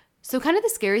 So kind of the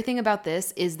scary thing about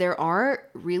this is there are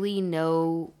really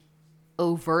no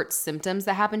overt symptoms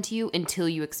that happen to you until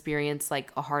you experience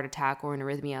like a heart attack or an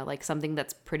arrhythmia, like something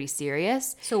that's pretty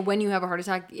serious. So when you have a heart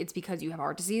attack, it's because you have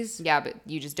heart disease? Yeah, but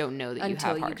you just don't know that you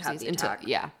have heart disease until,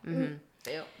 yeah. Mm-hmm.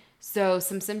 So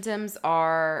some symptoms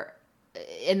are,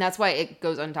 and that's why it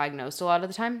goes undiagnosed a lot of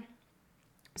the time.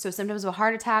 So symptoms of a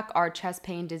heart attack are chest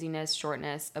pain, dizziness,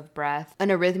 shortness of breath. An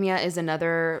arrhythmia is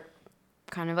another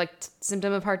kind of like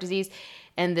symptom of heart disease.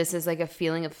 And this is like a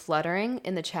feeling of fluttering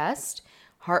in the chest.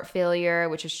 Heart failure,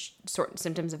 which is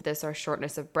symptoms of this are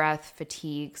shortness of breath,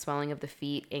 fatigue, swelling of the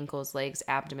feet, ankles, legs,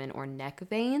 abdomen, or neck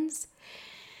veins.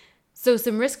 So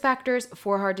some risk factors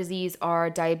for heart disease are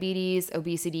diabetes,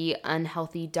 obesity,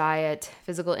 unhealthy diet,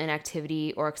 physical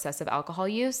inactivity, or excessive alcohol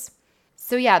use.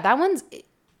 So yeah, that one's,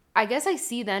 I guess I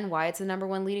see then why it's the number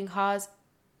one leading cause,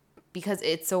 because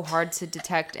it's so hard to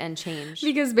detect and change.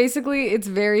 Because basically it's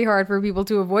very hard for people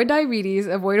to avoid diabetes,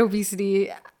 avoid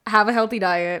obesity, have a healthy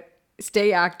diet,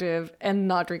 stay active, and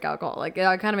not drink alcohol. Like,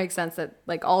 it kind of makes sense that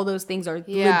like all those things are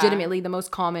legitimately the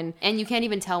most common. And you can't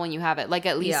even tell when you have it. Like,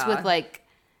 at least with like,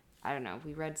 I don't know,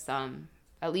 we read some,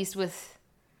 at least with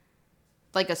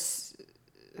like a...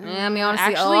 I mean,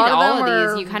 honestly, actually, a lot all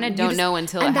of these, you kind of don't know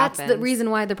until it happens. And that's the reason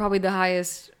why they're probably the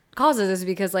highest causes, is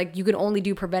because like you can only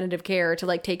do preventative care to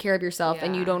like take care of yourself,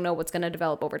 and you don't know what's going to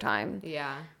develop over time.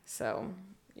 Yeah. So,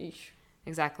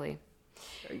 exactly.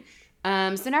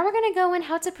 So now we're going to go in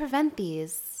how to prevent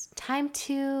these. Time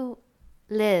to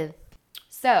live.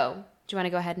 So, do you want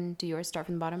to go ahead and do yours? Start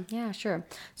from the bottom? Yeah, sure.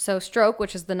 So stroke,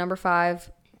 which is the number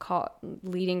 5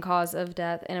 leading cause of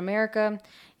death in America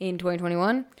in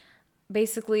 2021.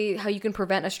 Basically, how you can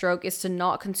prevent a stroke is to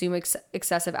not consume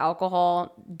excessive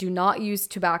alcohol, do not use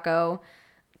tobacco,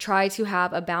 try to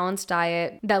have a balanced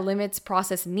diet that limits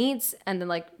processed meats, and then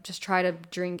like just try to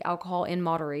drink alcohol in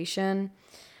moderation.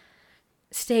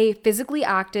 Stay physically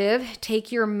active,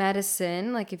 take your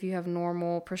medicine, like if you have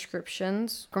normal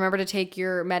prescriptions. Remember to take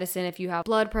your medicine if you have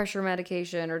blood pressure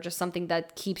medication or just something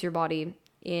that keeps your body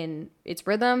in its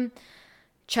rhythm.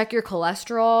 Check your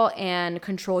cholesterol and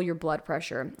control your blood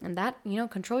pressure. And that,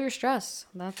 control your stress.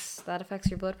 That affects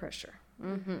your blood pressure.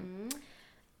 Mm-hmm.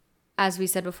 As we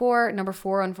said before, number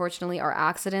 4, unfortunately, are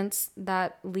accidents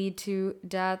that lead to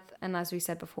death. And as we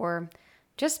said before,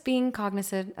 just being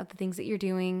cognizant of the things that you're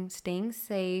doing, staying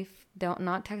safe,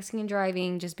 not texting and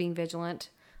driving, just being vigilant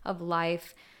of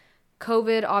life.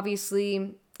 COVID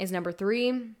obviously is number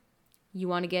 3. You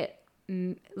want to get,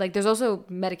 there's also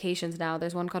medications now.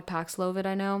 There's one called Paxlovid,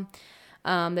 I know,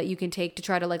 that you can take to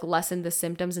try to like lessen the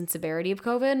symptoms and severity of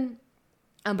COVID.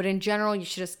 But in general, you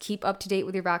should just keep up to date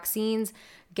with your vaccines.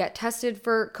 Get tested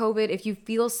for COVID. If you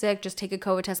feel sick, just take a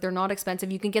COVID test. They're not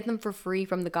expensive. You can get them for free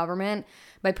from the government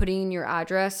by putting in your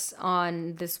address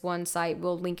on this one site.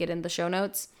 We'll link it in the show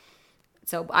notes.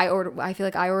 So I feel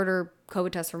like I order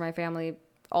COVID tests for my family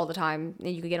all the time.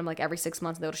 And you can get them like every 6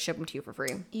 months. And they'll ship them to you for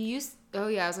free. Oh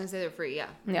yeah, I was going to say they're free. Yeah.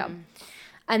 Yeah.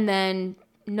 And then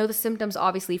know the symptoms.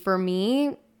 Obviously for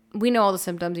me, we know all the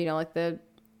symptoms, like the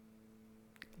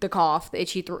cough, the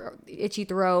itchy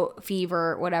throat,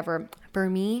 fever, whatever. For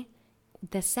me,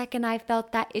 the second I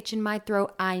felt that itch in my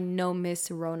throat, I know Miss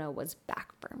Rona was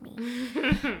back for me.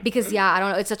 Because I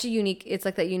don't know, it's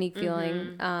like that unique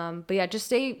feeling. But yeah, just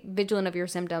stay vigilant of your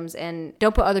symptoms and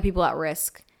don't put other people at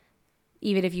risk,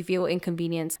 even if you feel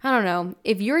inconvenience. I don't know.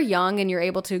 If you're young and you're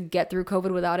able to get through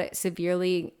COVID without it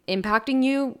severely impacting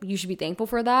you, you should be thankful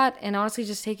for that. And honestly,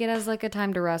 just take it as like a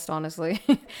time to rest, honestly.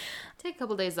 Take a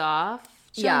couple days off.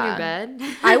 Chill in your bed.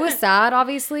 I was sad,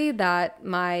 obviously, that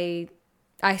I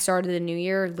started the new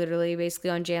year literally basically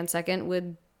on Jan 2nd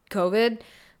with COVID,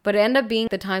 but it ended up being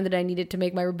the time that I needed to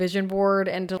make my revision board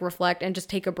and to reflect and just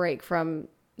take a break from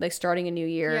like starting a new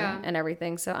year and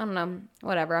everything. So I don't know,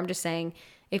 whatever. I'm just saying,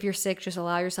 if you're sick, just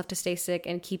allow yourself to stay sick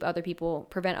and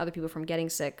prevent other people from getting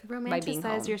sick by being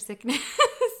home. Romanticize your sickness.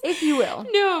 If you will.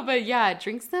 No, but yeah,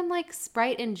 drink some like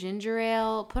Sprite and ginger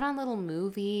ale, put on a little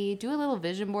movie, do a little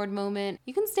vision board moment.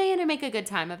 You can stay in and make a good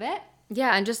time of it.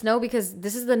 Yeah, and just know, because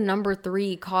this is the number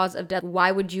 3 cause of death.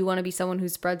 Why would you want to be someone who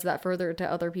spreads that further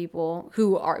to other people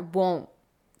who won't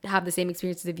have the same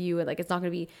experiences of you? And like,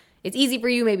 it's easy for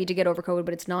you maybe to get over COVID,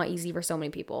 but it's not easy for so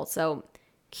many people. So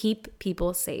keep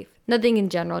people safe. Nothing in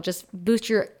general. Just boost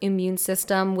your immune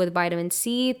system with vitamin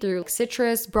C through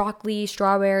citrus, broccoli,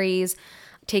 strawberries.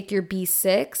 Take your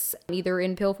B6 either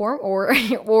in pill form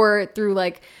or through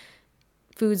like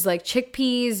foods like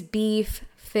chickpeas, beef,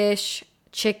 fish,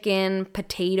 chicken,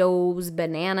 potatoes,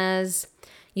 bananas.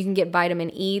 You can get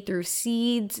vitamin E through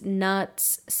seeds,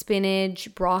 nuts,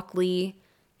 spinach, broccoli,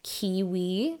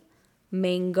 kiwi,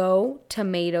 mango,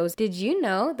 tomatoes. Did you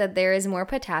know that there is more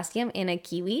potassium in a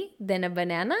kiwi than a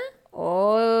banana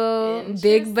Oh,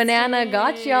 big banana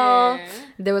got y'all.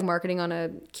 There was marketing on a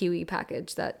kiwi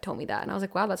package that told me that. And I was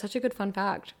like, wow, that's such a good fun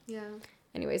fact. Yeah.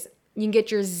 Anyways, you can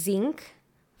get your zinc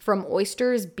from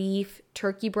oysters, beef,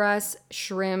 turkey breast,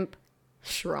 shrimp.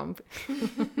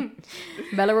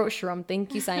 Bella wrote shrimp.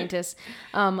 Thank you, scientists.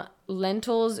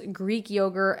 Lentils, Greek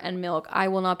yogurt, and milk. I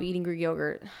will not be eating Greek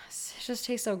yogurt. It just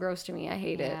tastes so gross to me. I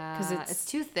hate it because it's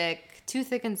too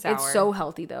thick and sour. It's so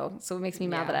healthy though, so it makes me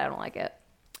mad that I don't like it.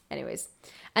 Anyways,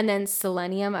 and then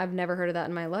selenium. I've never heard of that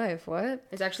in my life. What?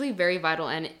 It's actually very vital,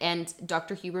 and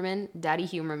Dr. Huberman, Daddy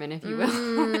Huberman, if you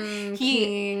will,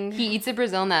 he eats a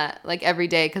Brazil nut like every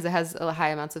day because it has high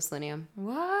amounts of selenium.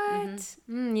 What?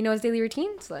 You know his daily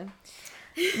routine?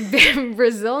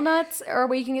 Brazil nuts are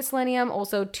where you can get selenium.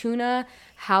 Also tuna,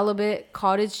 halibut,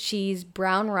 cottage cheese,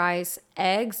 brown rice,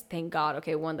 eggs. Thank God.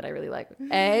 Okay, one that I really like.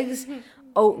 Eggs,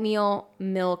 oatmeal,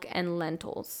 milk, and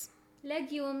lentils.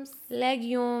 Legumes.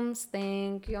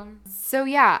 Thank you. So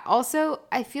yeah, also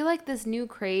I feel like this new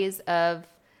craze of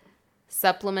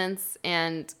supplements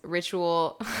and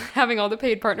ritual having all the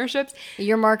paid partnerships,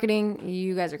 your marketing,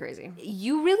 you guys are crazy.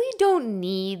 You really don't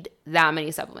need that many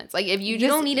supplements. Like if you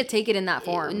don't need to take it in that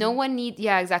form. No one needs,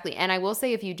 yeah, exactly. And I will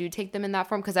say if you do take them in that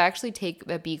form, because I actually take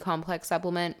a B complex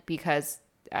supplement because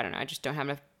I don't know, I just don't have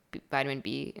enough vitamin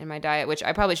B in my diet, which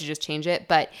I probably should just change it,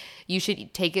 but you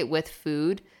should take it with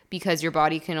food because your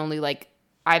body can only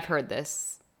I've heard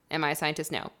this. Am I a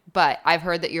scientist? No. But I've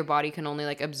heard that your body can only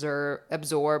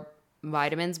absorb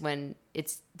vitamins when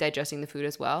it's digesting the food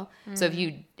as well. So if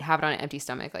you have it on an empty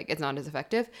stomach, it's not as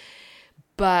effective.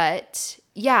 But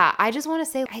yeah, I just want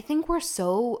to say, I think we're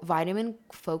so vitamin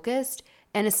focused,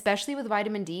 and especially with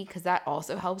vitamin D, because that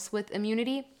also helps with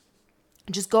immunity.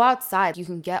 Just go outside. You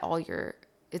can get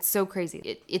it's so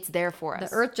crazy. It's there for us.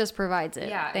 The earth just provides it.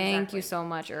 Yeah, Thank you so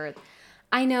much, earth.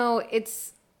 I know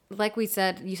it's like you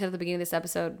said at the beginning of this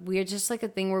episode, we are just like a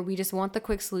thing where we just want the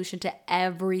quick solution to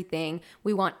everything.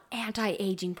 We want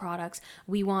anti-aging products.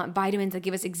 We want vitamins that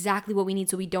give us exactly what we need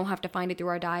so we don't have to find it through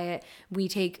our diet. We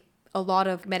take a lot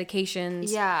of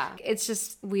medications. Yeah. It's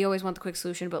just, we always want the quick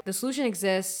solution, but the solution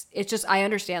exists. It's just, I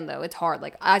understand though, it's hard.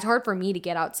 It's hard for me to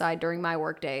get outside during my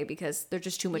work day because there's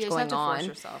just too much going on. Force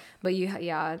yourself. But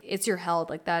it's your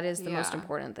health. That is the most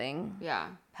important thing. Yeah.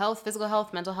 Health, physical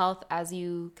health, mental health, as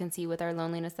you can see with our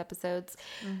loneliness episodes.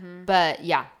 But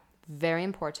yeah, very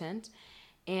important.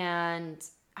 And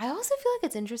I also feel like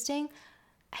it's interesting.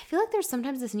 I feel like there's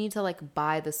sometimes this need to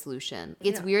buy the solution.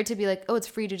 It's weird to be like, oh, it's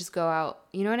free to just go out.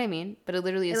 You know what I mean? But it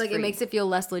literally is free. It makes it feel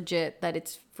less legit that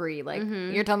it's free.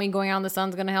 You're telling me going out in the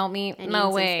sun's going to help me? And no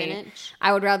way.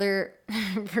 I would rather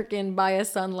freaking buy a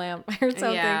sun lamp or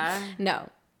something. Yeah. No.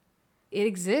 It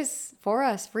exists for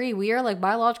us free. We are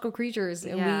biological creatures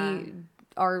and we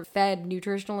are fed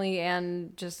nutritionally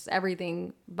and just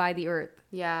everything by the earth.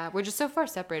 Yeah. We're just so far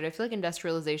separated. I feel like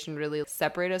industrialization really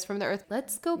separated us from the earth.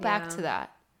 Let's go back to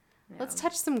that. Yeah. Let's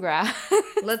touch some grass.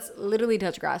 Let's literally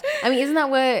touch grass. I mean,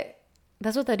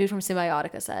 that's what that dude from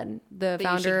Symbiotica said. The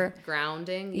founder.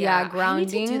 Grounding. Yeah, grounding.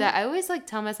 I need to do that. I always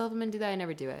tell myself I'm going to do that. I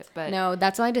never do it. But no,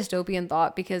 that's my dystopian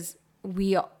thought because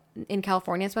in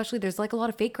California especially, there's a lot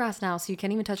of fake grass now, so you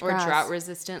can't even touch grass. Or drought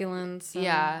resistant.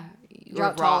 Yeah.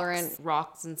 Drought tolerant.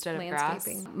 Rocks instead of grass.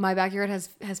 My backyard has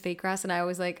fake grass, and I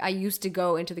always I used to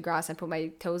go into the grass and put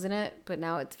my toes in it, but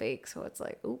now it's fake, so it's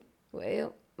ooh,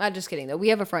 well. I'm just kidding though. We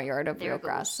have a front yard of real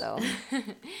grass, so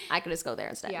I could just go there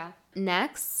instead. Yeah.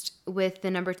 Next, with the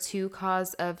number 2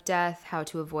 cause of death, how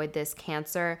to avoid this: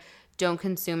 cancer. Don't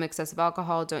consume excessive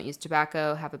alcohol. Don't use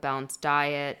tobacco. Have a balanced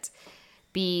diet.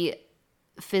 Be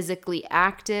physically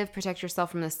active. Protect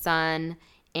yourself from the sun.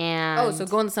 And so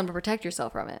go in the sun to protect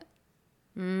yourself from it.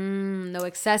 No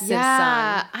excessive sun.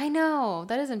 Yeah, I know.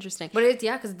 That is interesting. But it's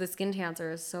because the skin cancer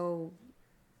is so.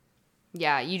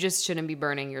 Yeah, you just shouldn't be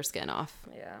burning your skin off.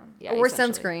 Yeah. Or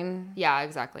sunscreen. Yeah,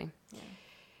 exactly. Yeah.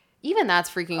 Even that's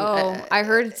freaking. I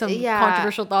heard some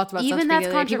controversial thoughts about even sunscreen. That's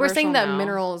controversial. People were saying that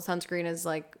mineral sunscreen is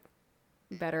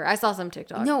better. I saw some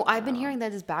TikTok. No, I've been hearing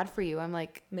that is bad for you. I'm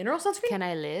like, mineral sunscreen? Can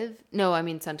I live? No, I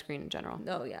mean sunscreen in general.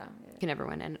 Oh, yeah. You can never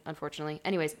win, unfortunately.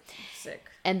 Anyways. Sick.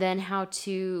 And then how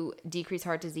to decrease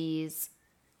heart disease,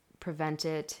 prevent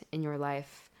it in your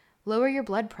life. Lower your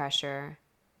blood pressure.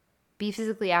 Be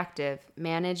physically active.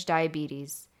 Manage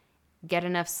diabetes. Get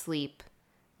enough sleep.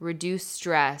 Reduce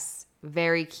stress.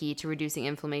 Very key to reducing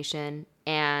inflammation.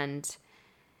 And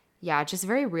yeah, just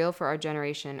very real for our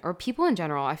generation or people in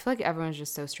general. I feel like everyone's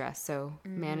just so stressed. So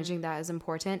managing that is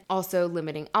important. Also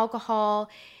limiting alcohol.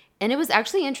 And it was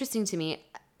actually interesting to me.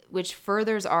 which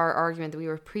furthers our argument that we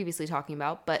were previously talking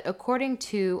about. But according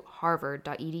to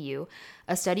harvard.edu,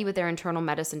 a study with their internal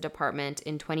medicine department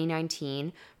in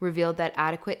 2019 revealed that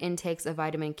adequate intakes of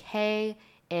vitamin K,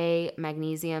 A,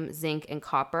 magnesium, zinc, and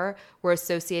copper were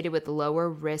associated with lower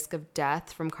risk of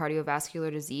death from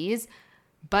cardiovascular disease.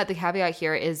 But the caveat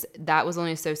here is that was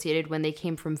only associated when they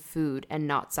came from food and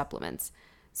not supplements.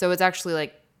 So it's actually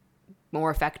like more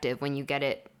effective when you get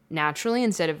it naturally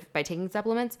instead of by taking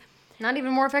supplements. Not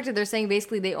even more effective. They're saying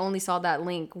basically they only saw that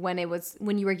link when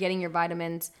you were getting your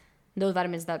vitamins, those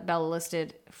vitamins that Bella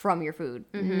listed from your food.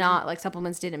 Not like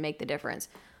supplements didn't make the difference.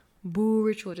 Boo,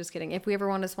 Ritual. Just kidding. If we ever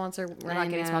want to sponsor, we're not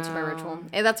getting sponsored by Ritual.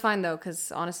 That's fine though,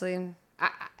 because honestly,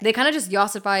 they kind of just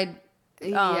ossified.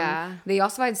 They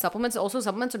ossified supplements. Also,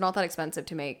 supplements are not that expensive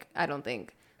to make, I don't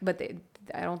think. But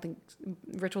I don't think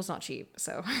Ritual's not cheap.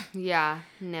 So yeah,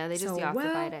 no, they just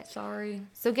ossified it. Sorry.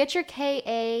 So get your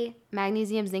Ka,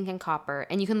 magnesium, zinc, and copper,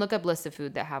 and you can look up lists of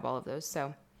food that have all of those.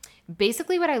 So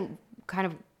basically, what I kind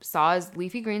of saw is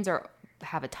leafy greens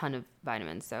have a ton of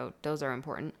vitamins, so those are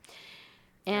important.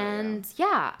 And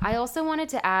I also wanted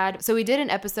to add, so we did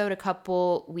an episode a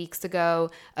couple weeks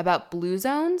ago about blue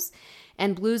zones.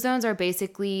 And blue zones are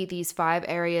basically these 5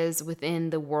 areas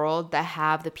within the world that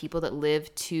have the people that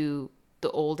live to the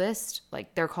oldest.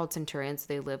 Like they're called centurions.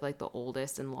 They live like the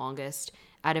oldest and longest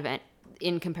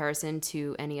in comparison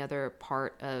to any other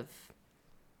part of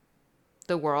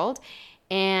the world.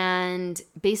 And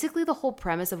basically the whole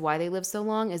premise of why they live so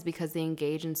long is because they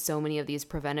engage in so many of these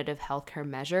preventative healthcare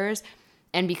measures.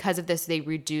 And because of this, they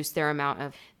reduce their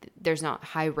there's not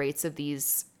high rates of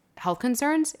these health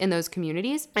concerns in those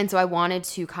communities. And so I wanted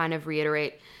to kind of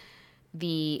reiterate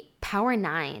the Power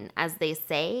 9, as they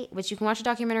say, which you can watch a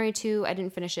documentary too. I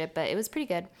didn't finish it, but it was pretty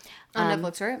good. On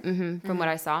Netflix, right? From what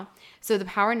I saw. So the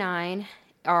Power 9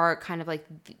 are kind of like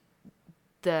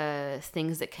the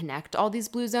things that connect all these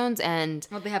blue zones and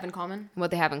what they have in common.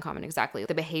 What they have in common, exactly.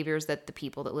 The behaviors that the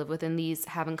people that live within these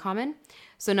have in common.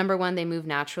 So number 1, they move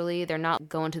naturally. They're not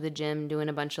going to the gym doing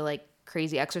a bunch of like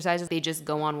crazy exercises. They just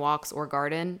go on walks or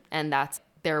garden, and that's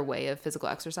their way of physical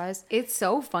exercise. It's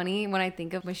so funny when I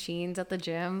think of machines at the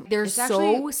gym. They're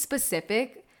so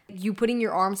specific. You putting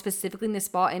your arm specifically in the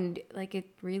spot, and like it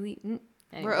really...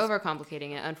 Anyways. We're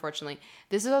overcomplicating it, unfortunately.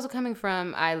 This is also coming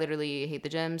from, I literally hate the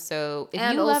gym. So if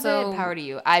you love it, power to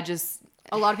you.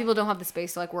 A lot of people don't have the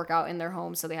space to like work out in their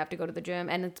home, so they have to go to the gym,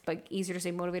 and it's like easier to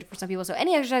stay motivated for some people. So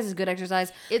any exercise is good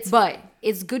exercise. But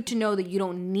it's good to know that you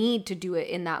don't need to do it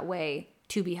in that way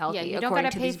to be healthy. Yeah, you don't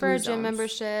gotta pay for a gym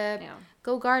membership. Yeah.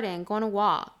 Go garden, go on a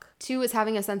walk. 2 is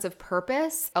having a sense of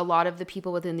purpose. A lot of the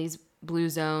people within these blue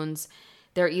zones,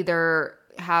 they're either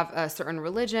have a certain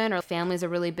religion or family's a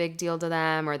really big deal to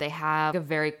them, or they have a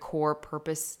very core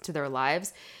purpose to their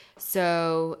lives.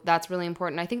 So that's really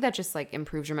important. I think that just like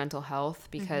improves your mental health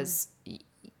because,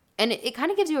 and it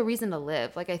kind of gives you a reason to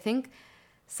live. Like I think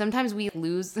sometimes we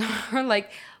lose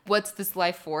like, what's this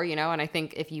life for, you know? And I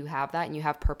think if you have that and you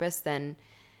have purpose, then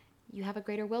you have a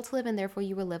greater will to live, and therefore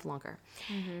you will live longer.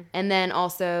 And then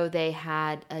also they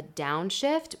had a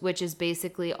downshift, which is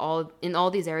basically in all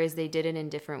these areas, they did it in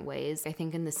different ways. I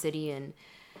think in the city in,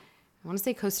 I want to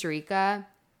say Costa Rica,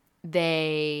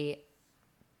 they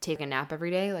take a nap every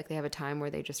day. Like they have a time where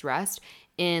they just rest.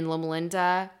 In Loma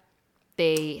Linda,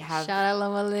 they have... Shout out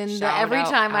Loma Linda. Every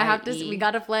time I have to... We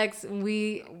got to flex.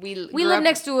 We live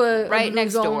next to right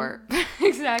next door.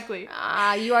 Exactly.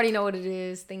 You already know what it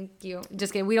is. Thank you.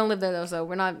 Just kidding. We don't live there though, so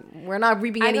we're not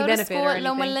reaping any benefit. I go to school at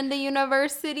Loma Linda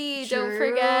University. True. Don't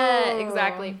forget.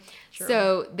 Exactly. True.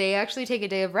 So they actually take a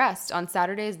day of rest. On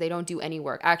Saturdays, they don't do any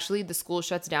work. Actually, the school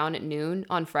shuts down at noon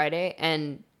on Friday,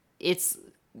 and it's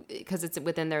because it's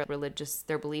within their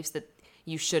beliefs that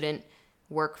you shouldn't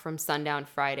work from sundown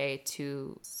Friday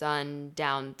to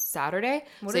sundown Saturday.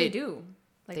 What do they do?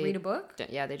 Like read a book?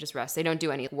 Yeah, they just rest. They don't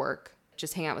do any work.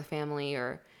 Just hang out with family,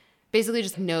 or basically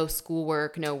just no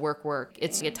schoolwork, no work.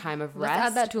 It's a time of rest. Let's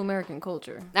add that to American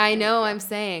culture. I know, I'm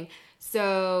saying.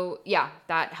 So yeah,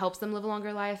 that helps them live a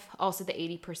longer life. Also the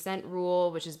 80%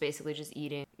 rule, which is basically just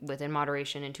eating within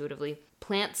moderation intuitively.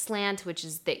 Plant slant, which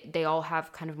is they all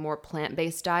have kind of more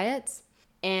plant-based diets.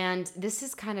 And this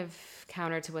is kind of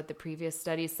counter to what the previous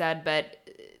study said, but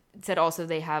it said also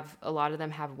a lot of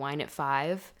them have wine at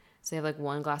 5. So they have like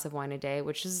 1 glass of wine a day,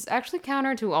 which is actually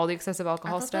counter to all the excessive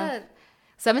alcohol stuff.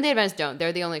 Seventh-day Adventists don't.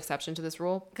 They're the only exception to this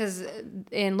rule. Because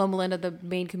in Loma Linda, the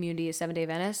main community is Seventh-day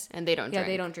Adventists. And they don't drink.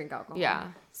 Yeah, they don't drink alcohol. Yeah.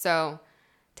 So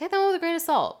take that with a grain of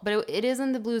salt. But it is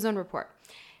in the Blue Zone report.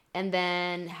 And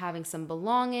then having some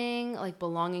belonging, like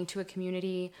belonging to a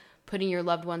community, putting your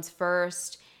loved ones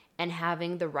first, and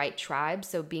having the right tribe.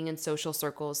 So being in social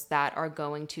circles that are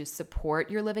going to support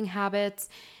your living habits.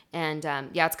 And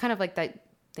it's kind of like that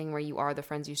thing where you are the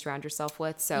friends you surround yourself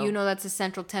with. So that's a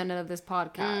central tenet of this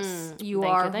podcast. You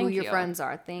are who your friends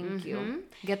are. Thank you.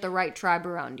 Get the right tribe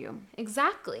around you.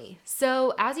 Exactly.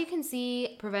 So as you can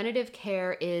see, preventative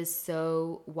care is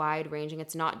so wide ranging.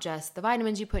 It's not just the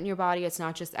vitamins you put in your body. It's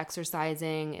not just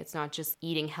exercising. It's not just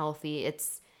eating healthy.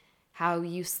 It's how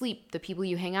you sleep, the people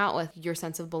you hang out with, your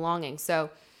sense of belonging. So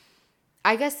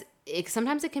I guess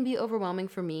sometimes it can be overwhelming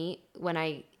for me when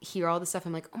I hear all this stuff.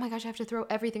 I'm like, oh my gosh, I have to throw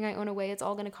everything I own away. It's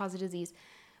all going to cause a disease.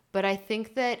 But I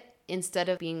think that instead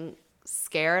of being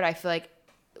scared, I feel like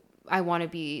I want to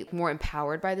be more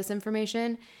empowered by this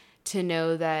information to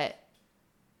know that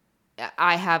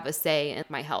I have a say in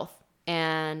my health.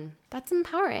 And that's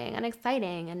empowering and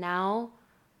exciting. And now,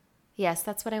 yes,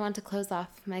 that's what I want to close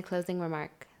off my closing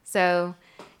remark. So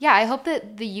yeah, I hope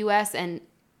that the US and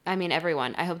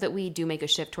everyone, I hope that we do make a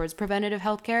shift towards preventative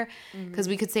healthcare because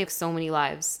we could save so many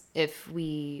lives if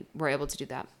we were able to do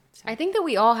that. So. I think that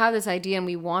we all have this idea and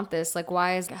we want this. Like,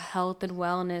 why is health and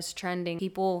wellness trending?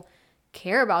 People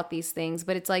care about these things,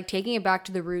 but it's like taking it back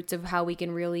to the roots of how we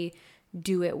can really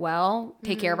do it well,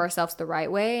 take care of ourselves the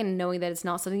right way, and knowing that it's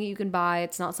not something that you can buy.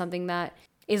 It's not something that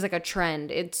is like a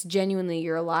trend. It's genuinely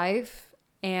your life.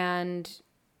 And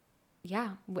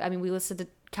yeah, we listed the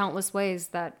countless ways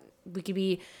that we could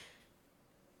be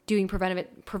doing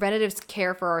preventative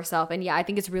care for ourselves. And yeah, I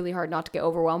think it's really hard not to get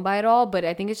overwhelmed by it all, but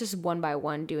I think it's just one by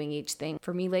one doing each thing.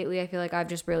 For me lately, I feel like I've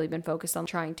just really been focused on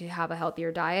trying to have a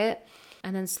healthier diet.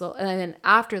 And then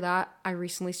after that, I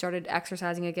recently started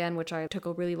exercising again, which I took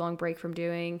a really long break from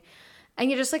doing. And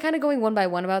you're just like kind of going one by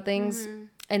one about things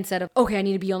instead of, okay, I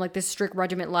need to be on like this strict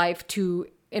regiment life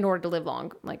in order to live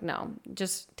long. Like, no,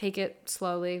 just take it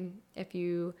slowly if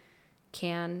you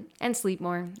can, and sleep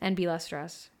more and be less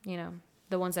stressed,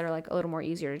 the ones that are like a little more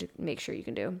easier to make sure you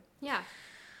can do. Yeah.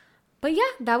 But yeah,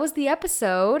 that was the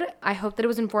episode. I hope that it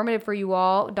was informative for you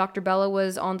all. Dr. Bella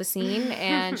was on the scene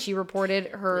and she reported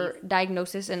her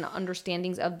diagnosis and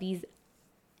understandings of these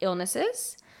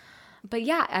illnesses. But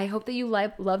yeah, I hope that you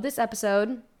love this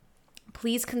episode.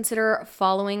 Please consider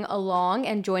following along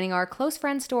and joining our close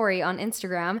friend story on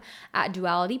Instagram at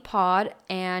DualityPod,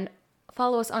 and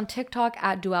follow us on TikTok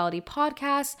at Duality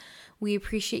Podcast. We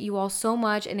appreciate you all so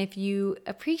much. And if you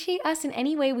appreciate us in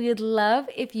any way, we would love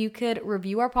if you could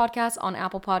review our podcast on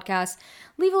Apple Podcasts.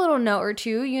 Leave a little note or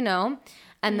two,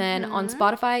 And then on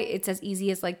Spotify, it's as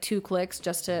easy as like 2 clicks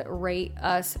just to rate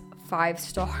us 5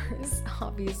 stars,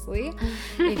 obviously,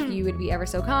 if you would be ever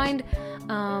so kind.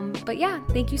 But yeah,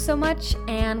 thank you so much.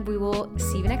 And we will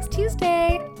see you next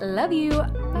Tuesday. Love you.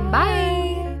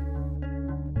 Bye.